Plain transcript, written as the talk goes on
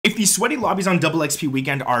the sweaty lobbies on double XP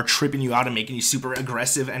weekend are tripping you out and making you super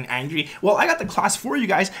aggressive and angry, well, I got the class for you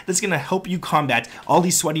guys that's going to help you combat all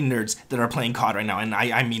these sweaty nerds that are playing COD right now. And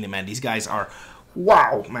I mean it, man. These guys are...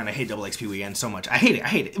 Wow, man, I hate double XP weekend so much. I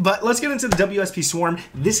hate it. But let's get into the WSP Swarm.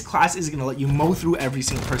 This class is going to let you mow through every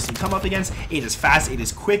single person you come up against. It is fast, it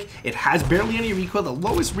is quick, it has barely any recoil. The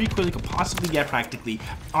lowest recoil you could possibly get practically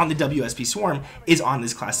on the WSP Swarm is on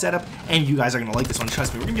this class setup, and you guys are going to like this one,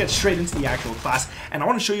 trust me. We're going to get straight into the actual class, and I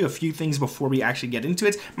want to show you a few things before we actually get into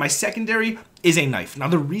it. My secondary is a knife. Now,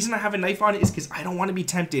 the reason I have a knife on it is because I don't want to be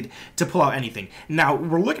tempted to pull out anything. Now,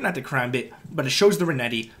 we're looking at the Karambit, but it shows the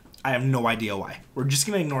Renetti. I have no idea why. We're just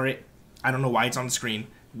going to ignore it. I don't know why it's on the screen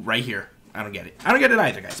right here. I don't get it. I don't get it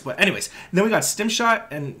either, guys. But anyways, then we got stim shot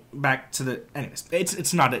and back to the... Anyways,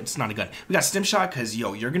 it's not a gun. We got stim shot because,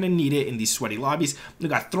 yo, you're going to need it in these sweaty lobbies. We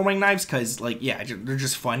got throwing knives because, like, yeah, they're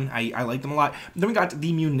just fun. I like them a lot. Then we got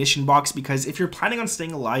the munition box because if you're planning on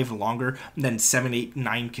staying alive longer than 7, 8,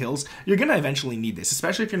 9 kills, you're going to eventually need this,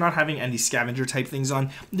 especially if you're not having any scavenger type things on.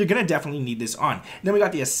 You're going to definitely need this on. Then we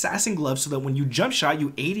got the assassin glove so that when you jump shot,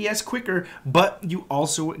 you ADS quicker, but you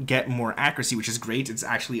also get more accuracy, which is great. It's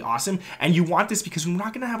actually awesome. And you want this because we're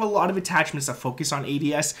not going to have a lot of attachments that focus on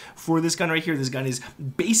ADS for this gun right here. This gun is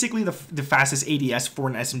basically the fastest ADS for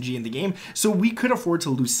an SMG in the game, so we could afford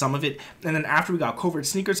to lose some of it. And then after we got covert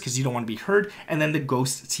sneakers because you don't want to be heard, and then the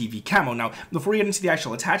ghost TV camo. Now, before we get into the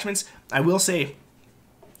actual attachments, I will say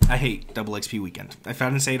I hate double XP weekend. If I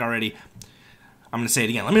didn't say it already, I'm going to say it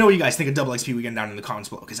again. Let me know what you guys think of double XP weekend down in the comments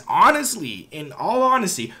below. Because honestly, in all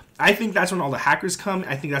honesty, I think that's when all the hackers come.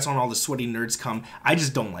 I think that's when all the sweaty nerds come. I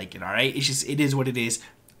just don't like it, alright? It's just, it is what it is.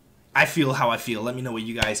 I feel how I feel. Let me know what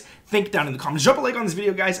you guys think down in the comments. Drop a like on this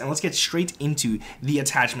video, guys, and let's get straight into the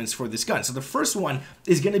attachments for this gun. So the first one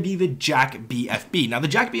is going to be the JAK BFB. Now, the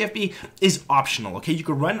JAK BFB is optional, okay? You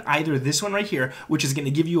could run either this one right here, which is going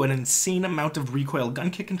to give you an insane amount of recoil gun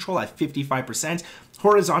kick control at 55%,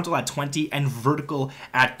 horizontal at 20, and vertical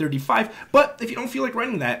at 35. But if you don't feel like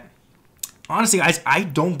running that, honestly, guys, I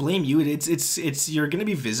don't blame you. You're gonna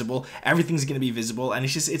be visible. Everything's gonna be visible, and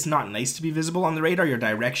it's not nice to be visible on the radar. Your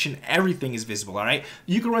direction, everything is visible. All right.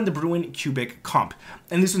 You can run the Bruin Cubic Comp,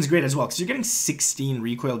 and this one's great as well because you're getting 16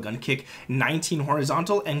 recoil gun kick, 19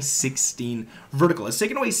 horizontal, and 16 vertical. It's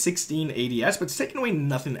taking away 16 ADS, but it's taking away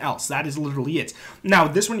nothing else. That is literally it. Now,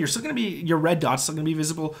 this one, you're still gonna be your red dot's still gonna be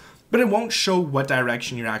visible, but it won't show what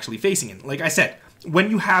direction you're actually facing in. Like I said,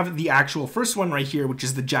 when you have the actual first one right here, which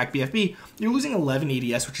is the JAK BFB, you're losing 11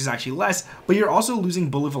 ADS, which is actually less, but you're also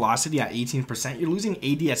losing bullet velocity at 18%, you're losing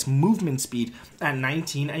ADS movement speed at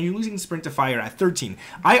 19, and you're losing sprint to fire at 13.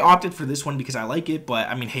 I opted for this one because I like it, but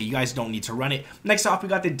I mean, hey, you guys don't need to run it. Next off, we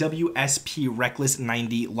got the WSP Reckless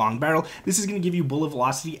 90 long barrel. This is going to give you bullet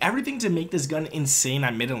velocity. Everything to make this gun insane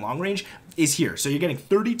at mid and long range is here. So you're getting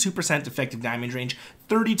 32% effective damage range,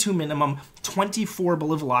 32 minimum, 24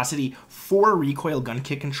 bullet velocity, 4 recoil gun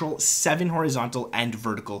kick control, 7 horizontal and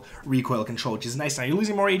vertical recoil control, which is nice. Now you're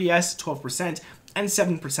losing more ADS, 12%, and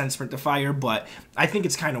 7% sprint to fire, but I think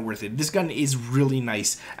it's kind of worth it. This gun is really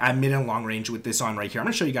nice at mid and long range with this on right here. I'm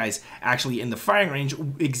going to show you guys actually in the firing range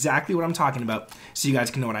exactly what I'm talking about so you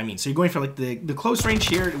guys can know what I mean. So you're going for like the close range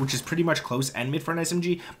here, which is pretty much close and mid for an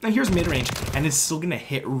SMG. And here's mid range, and it's still going to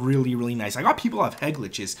hit really, really nice. I got people have head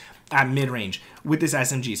glitches at mid-range with this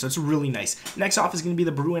SMG, so it's really nice. Next off is going to be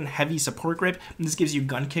the Bruin Heavy Support Grip, and this gives you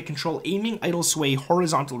gun kick control, aiming, idle sway,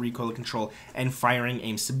 horizontal recoil control, and firing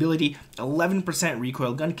aim stability. 11%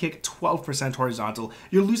 recoil gun kick, 12% horizontal.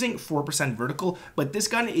 You're losing 4% vertical, but this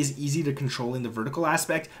gun is easy to control in the vertical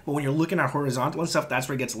aspect, but when you're looking at horizontal and stuff, that's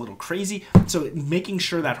where it gets a little crazy, so making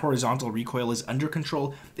sure that horizontal recoil is under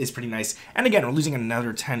control is pretty nice. And again, we're losing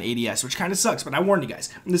another 10 ADS, which kind of sucks, but I warned you guys,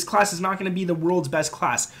 this class is not going to be the world's best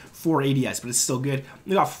class for ADS, but it's still good.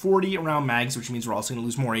 We got 40 round mags, which means we're also going to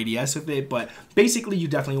lose more ADS with it, but basically you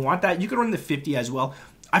definitely want that. You could run the 50 as well.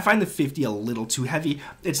 I find the 50 a little too heavy.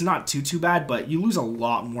 It's not too bad, but you lose a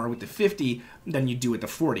lot more with the 50 than you do with the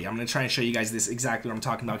 40. I'm going to try and show you guys this exactly what I'm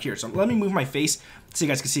talking about here. So let me move my face so you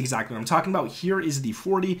guys can see exactly what I'm talking about. Here is the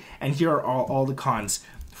 40, and here are all the cons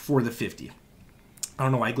for the 50. I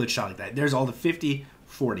don't know why I glitched out like that. There's all the 50,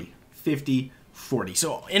 40, 50, 40.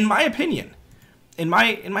 So in my opinion, in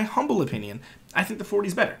my humble opinion, I think the 40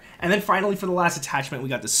 is better. And then finally, for the last attachment, we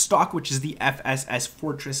got the stock, which is the FSS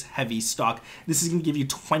Fortress Heavy stock. This is going to give you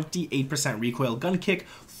 28% recoil gun kick,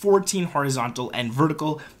 14 horizontal and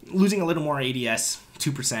vertical, losing a little more ADS,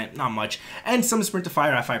 2%, not much, and some sprint to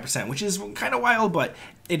fire at 5%, which is kind of wild, but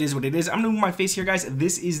it is what it is. I'm gonna move my face here, guys.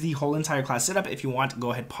 This is the whole entire class setup. If you want,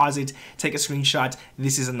 go ahead, pause it, take a screenshot.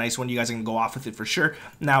 This is a nice one. You guys are gonna go off with it for sure.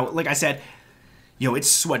 Now, like I said, Yo,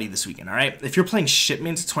 it's sweaty this weekend, all right? If you're playing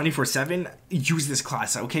shipments 24/7, use this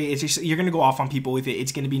class, okay? It's just, you're gonna go off on people with it.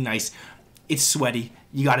 It's gonna be nice. It's sweaty.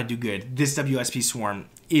 You gotta do good. This WSP Swarm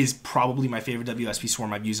is probably my favorite WSP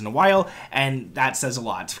Swarm I've used in a while, and that says a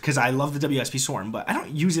lot because I love the WSP Swarm, but I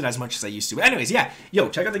don't use it as much as I used to. But anyways, yeah, yo,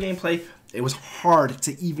 check out the gameplay. It was hard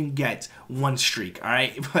to even get one streak, all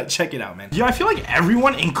right? But check it out, man. Yeah, I feel like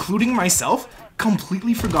everyone, including myself,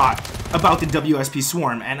 completely forgot about the WSP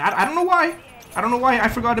Swarm, and I don't know why. I don't know why I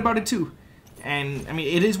forgot about it too. And I mean,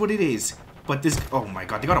 it is what it is. But this, oh my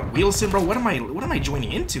god, they got a Wilson, bro. What am I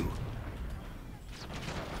joining into?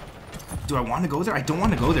 Do I want to go there? I don't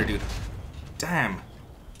want to go there, dude. Damn.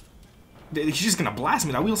 He's just gonna blast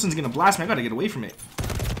me. That Wilson's gonna blast me. I gotta get away from it.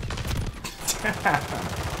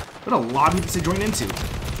 What a lobby to join into.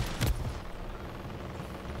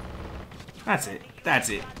 That's it. That's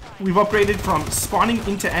it. We've upgraded from spawning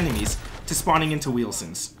into enemies to spawning into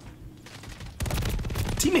Wilsons.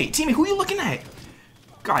 Teammate, who are you looking at?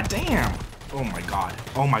 God damn. Oh my god.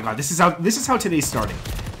 Oh my god. This is how today's starting.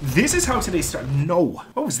 This is how today's starting. No.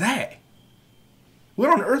 What was that?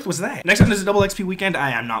 What on earth was that? Next time there's a double XP weekend,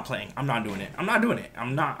 I am not playing. I'm not doing it. I'm not doing it.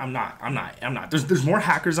 I'm not. There's more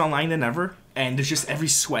hackers online than ever, and there's just every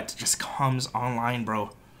sweat just comes online,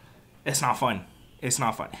 bro. It's not fun. It's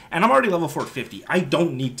not fun. And I'm already level 450. I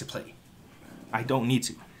don't need to play. I don't need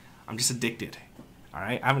to. I'm just addicted.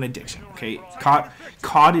 Alright, I have an addiction, okay?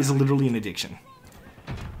 COD is literally an addiction.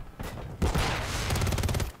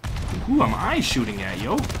 Who am I shooting at,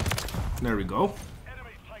 yo? There we go.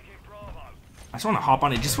 I just want to hop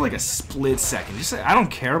on it just for like a split second. Just I don't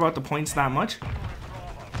care about the points that much.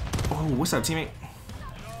 Oh, what's up, teammate?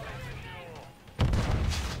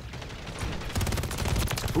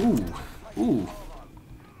 Ooh.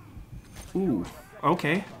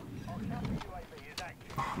 Okay.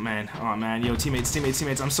 Oh man, yo, teammates,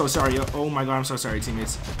 I'm so sorry, yo. Oh my god, I'm so sorry,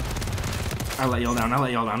 teammates. I let y'all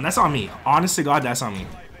down, That's on me. Honest to God, that's on me.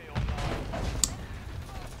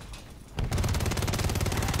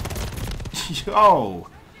 Yo,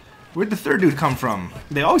 where'd the third dude come from?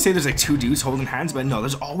 They always say there's like 2 dudes holding hands, but no,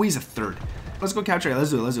 there's always a third. Let's go capture it, let's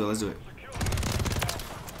do it.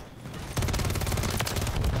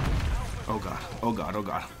 Oh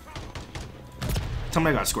god. Tell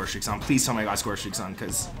me I got score streaks on. Please tell me I got score streaks on,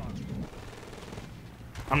 because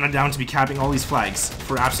I'm not down to be capping all these flags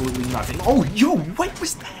for absolutely nothing. Oh, yo, what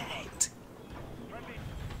was that?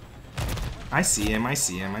 I see him. I just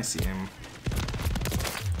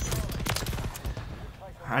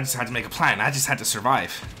had to make a plan. I just had to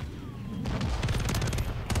survive.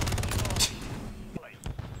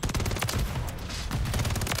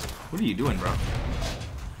 What are you doing, bro?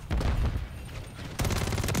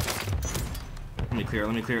 Let me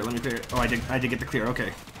clear it. Oh, I did get the clear,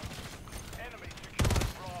 okay.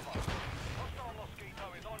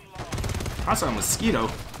 Hostile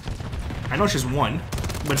mosquito? I know it's just one,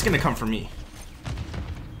 but it's gonna come for me.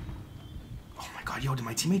 Oh my god, yo, did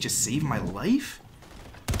my teammate just save my life?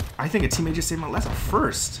 I think a teammate just saved my life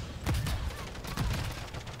first.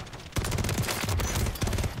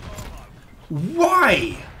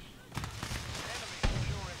 Why?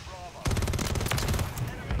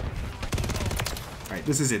 Alright,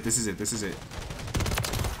 this is it.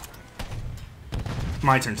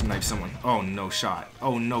 My turn to knife someone. Oh, no shot.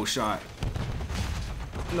 No shot.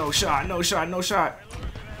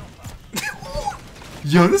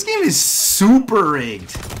 Yo, this game is super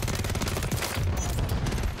rigged.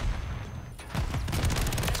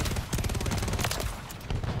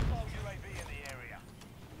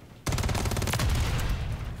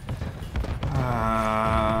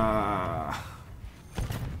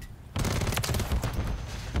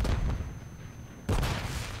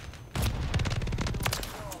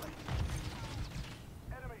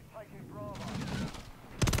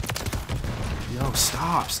 Yo,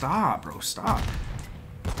 stop, bro, stop.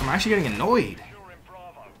 I'm actually getting annoyed.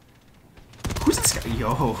 Who's this guy?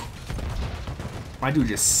 Yo. My dude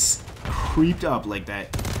just creeped up like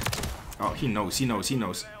that. Oh, he knows.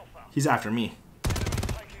 He's after me.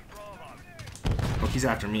 Oh, he's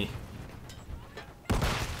after me.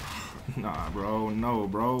 Nah, bro. No,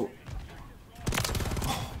 bro.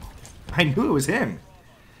 Oh, I knew it was him.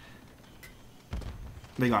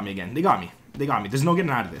 They got me again. They got me. There's no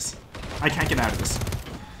getting out of this. I can't get out of this.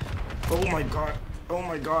 Oh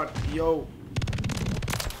my god, yo.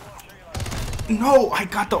 No, I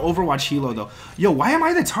got the Overwatch helo though. Yo, why am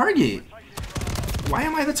I the target?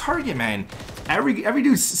 Man? Every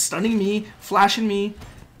dude's stunning me, flashing me,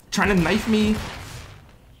 trying to knife me.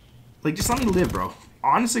 Like, just let me live, bro.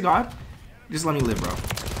 Honest to God, just let me live, bro.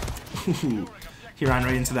 He ran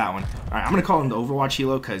right into that one. Alright, I'm gonna call him the Overwatch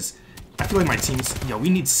helo because I feel like my team's... Yo, we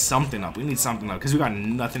need something up. We need something up because we got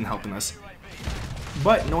nothing helping us.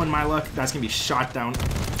 But, knowing my luck, that's going to be shot down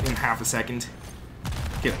in half a second.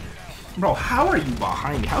 Get him. Bro, how are you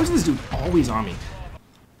behind me? How is this dude always on me?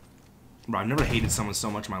 Bro, I've never hated someone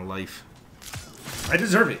so much in my life. I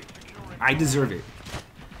deserve it. I deserve it.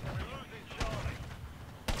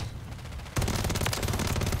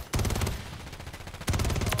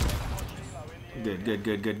 Good, good,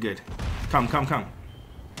 good, good, good. Come, come, come.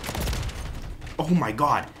 Oh my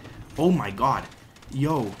god. Oh my god.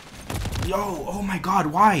 Yo. Yo, oh my god,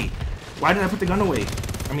 why? Why did I put the gun away?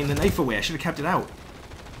 I mean, the knife away. I should have kept it out.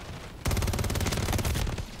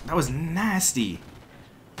 That was nasty.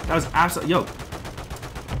 That was absolutely... Yo.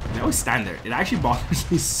 I always stand there. It actually bothers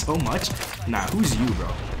me so much. Nah, who's you, bro?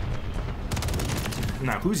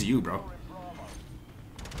 Nah, who's you, bro?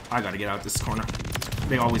 I gotta get out this corner.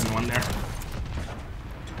 They always know I'm there.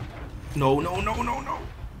 No, no, no, no, no.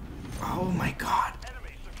 Oh my god.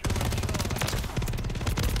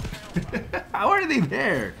 How are they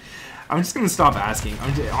there? I'm just gonna stop asking.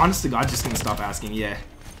 I'm just, honest to God, just gonna stop asking. Yeah.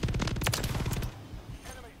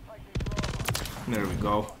 There we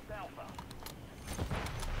go.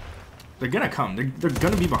 They're gonna come. They're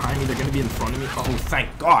gonna be behind me. They're gonna be in front of me. Oh,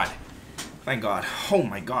 thank God. Thank God. Oh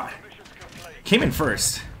my God. Came in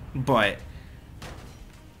first, but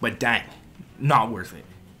dang, not worth it.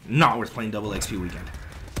 Not worth playing double XP weekend.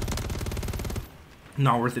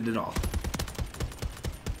 Not worth it at all.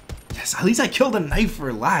 Yes, at least I killed a knife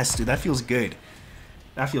for last, dude. That feels good.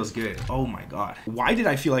 That feels good. Oh my God. Why did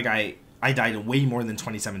I feel like I died way more than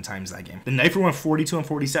 27 times that game? The knifer went 42 and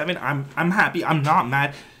 47. I'm happy. I'm not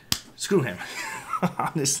mad. Screw him.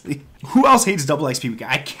 Honestly. Who else hates double XP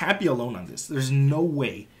weekend? I can't be alone on this. There's no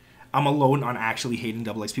way I'm alone on actually hating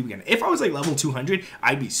double XP weekend. If I was like level 200,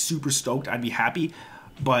 I'd be super stoked. I'd be happy.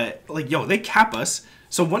 But like, yo, they cap us.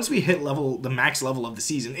 So once we hit the max level of the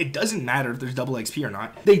season, it doesn't matter if there's double XP or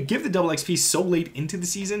not. They give the double XP so late into the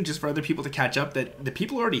season just for other people to catch up that the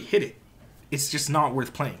people already hit it. It's just not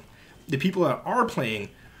worth playing. The people that are playing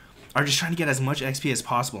are just trying to get as much XP as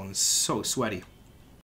possible, and it's so sweaty.